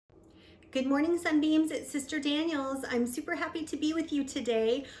Good morning, Sunbeams. It's Sister Daniels. I'm super happy to be with you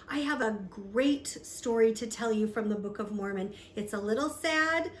today. I have a great story to tell you from the Book of Mormon. It's a little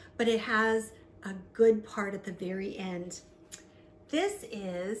sad, but it has a good part at the very end. This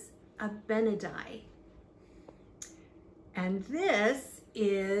is Abinadi. And this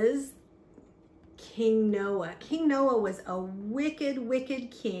is King Noah. King Noah was a wicked,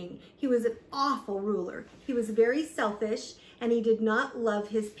 wicked king. He was an awful ruler. He was very selfish and he did not love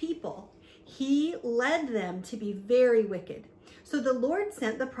his people. He led them to be very wicked. So the Lord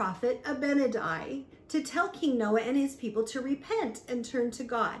sent the prophet Abinadi to tell King Noah and his people to repent and turn to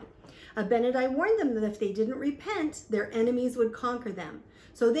God. Abinadi warned them that if they didn't repent, their enemies would conquer them.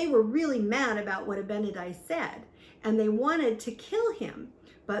 So they were really mad about what Abinadi said, and they wanted to kill him,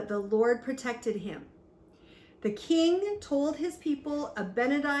 but the Lord protected him. The king told his people,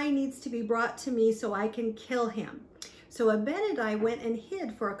 Abinadi needs to be brought to me so I can kill him. So Abinadi went and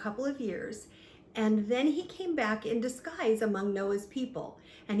hid for a couple of years, and then he came back in disguise among Noah's people.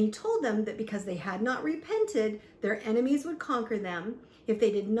 And he told them that because they had not repented, their enemies would conquer them. If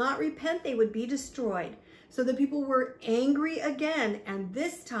they did not repent, they would be destroyed. So the people were angry again, and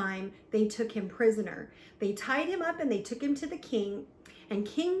this time they took him prisoner. They tied him up and they took him to the king, and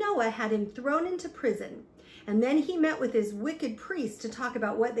King Noah had him thrown into prison. And then he met with his wicked priests to talk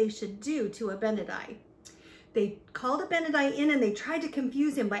about what they should do to Abinadi. They called Abinadi in and they tried to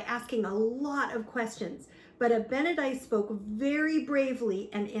confuse him by asking a lot of questions. But Abinadi spoke very bravely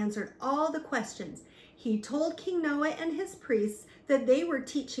and answered all the questions. He told King Noah and his priests that they were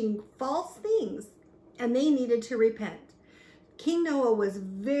teaching false things and they needed to repent. King Noah was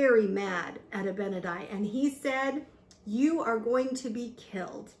very mad at Abinadi and he said, "You are going to be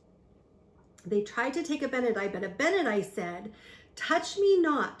killed." They tried to take Abinadi, but Abinadi said, "Touch me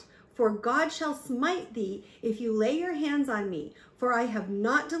not, for God shall smite thee if you lay your hands on me, for I have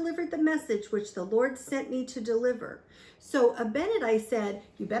not delivered the message which the Lord sent me to deliver." So Abinadi said,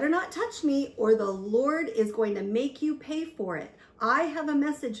 "You better not touch me, or the Lord is going to make you pay for it. I have a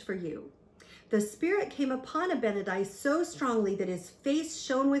message for you." The Spirit came upon Abinadi so strongly that his face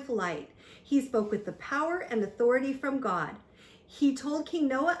shone with light. He spoke with the power and authority from God. He told King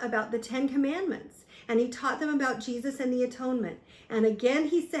Noah about the 10 Commandments, and he taught them about Jesus and the atonement. And again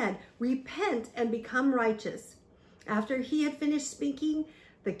he said, "Repent and become righteous." After he had finished speaking,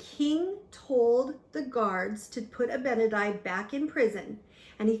 the king told the guards to put Abinadi back in prison,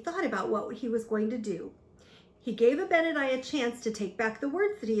 and he thought about what he was going to do. He gave Abinadi a chance to take back the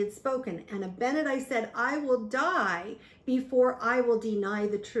words that he had spoken, and Abinadi said, "I will die before I will deny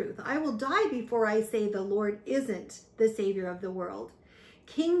the truth. I will die before I say the Lord isn't the Savior of the world."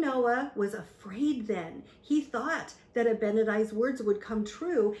 King Noah was afraid then. He thought that Abinadi's words would come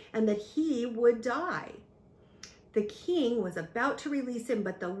true and that he would die. The king was about to release him,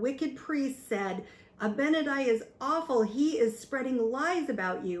 but the wicked priest said, "Abinadi is awful. He is spreading lies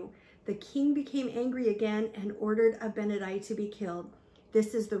about you." The king became angry again and ordered Abinadi to be killed.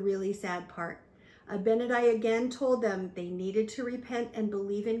 This is the really sad part. Abinadi again told them they needed to repent and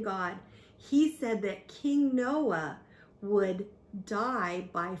believe in God. He said that King Noah would die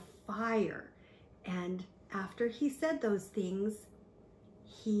by fire. And after he said those things,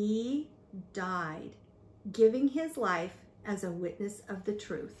 he died, giving his life as a witness of the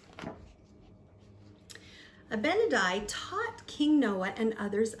truth. Abinadi taught King Noah and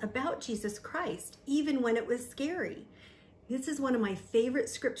others about Jesus Christ, even when it was scary. This is one of my favorite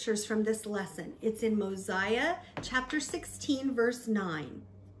scriptures from this lesson. It's in Mosiah chapter 16, verse 9.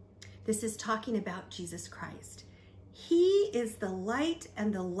 This is talking about Jesus Christ. "He is the light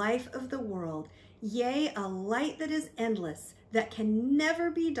and the life of the world, yea, a light that is endless, that can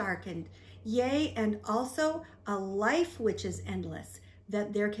never be darkened, yea, and also a life which is endless,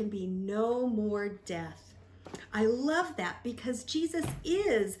 that there can be no more death." I love that because Jesus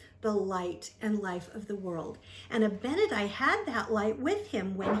is the light and life of the world. And Abinadi had that light with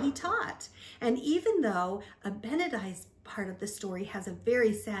him when he taught. And even though Abinadi's part of the story has a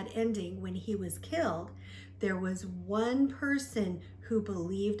very sad ending when he was killed, there was one person who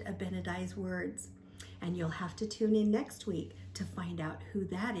believed Abinadi's words. And you'll have to tune in next week to find out who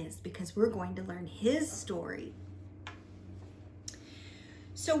that is, because we're going to learn his story.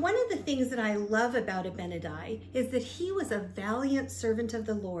 So one of the things that I love about Abinadi is that he was a valiant servant of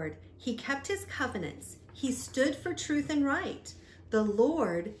the Lord. He kept his covenants. He stood for truth and right. The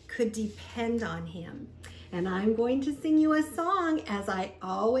Lord could depend on him. And I'm going to sing you a song, as I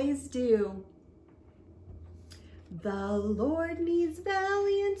always do. The Lord needs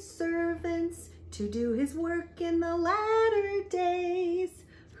valiant servants to do his work in the latter days,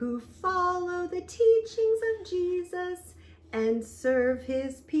 who follow the teachings of Jesus and serve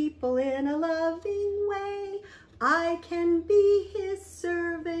his people in a loving way. I can be his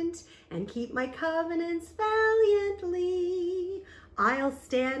servant and keep my covenants valiantly. I'll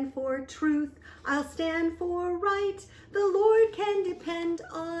stand for truth, I'll stand for right. The Lord can depend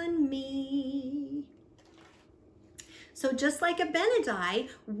on me. So just like Abinadi,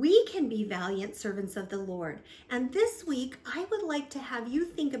 we can be valiant servants of the Lord. And this week, I would like to have you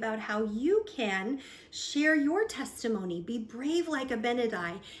think about how you can share your testimony. Be brave like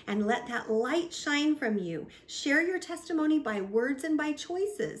Abinadi and let that light shine from you. Share your testimony by words and by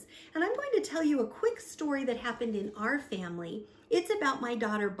choices. And I'm going to tell you a quick story that happened in our family. It's about my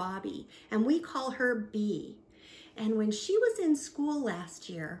daughter, Bobby, and we call her B. And when she was in school last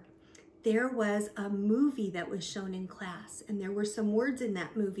year, there was a movie that was shown in class, and there were some words in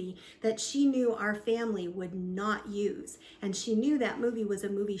that movie that she knew our family would not use. And she knew that movie was a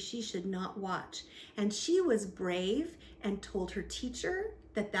movie she should not watch. And she was brave and told her teacher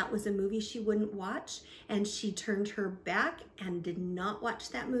that that was a movie she wouldn't watch, and she turned her back and did not watch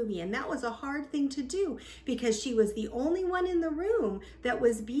that movie. And that was a hard thing to do because she was the only one in the room that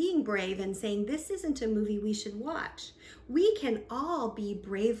was being brave and saying, this isn't a movie we should watch. We can all be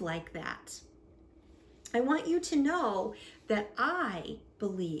brave like that. I want you to know that I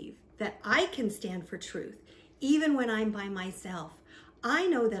believe that I can stand for truth even when I'm by myself. I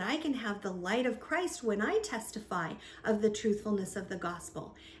know that I can have the light of Christ when I testify of the truthfulness of the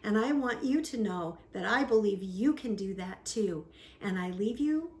gospel. And I want you to know that I believe you can do that too. And I leave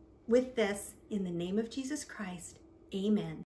you with this in the name of Jesus Christ. Amen.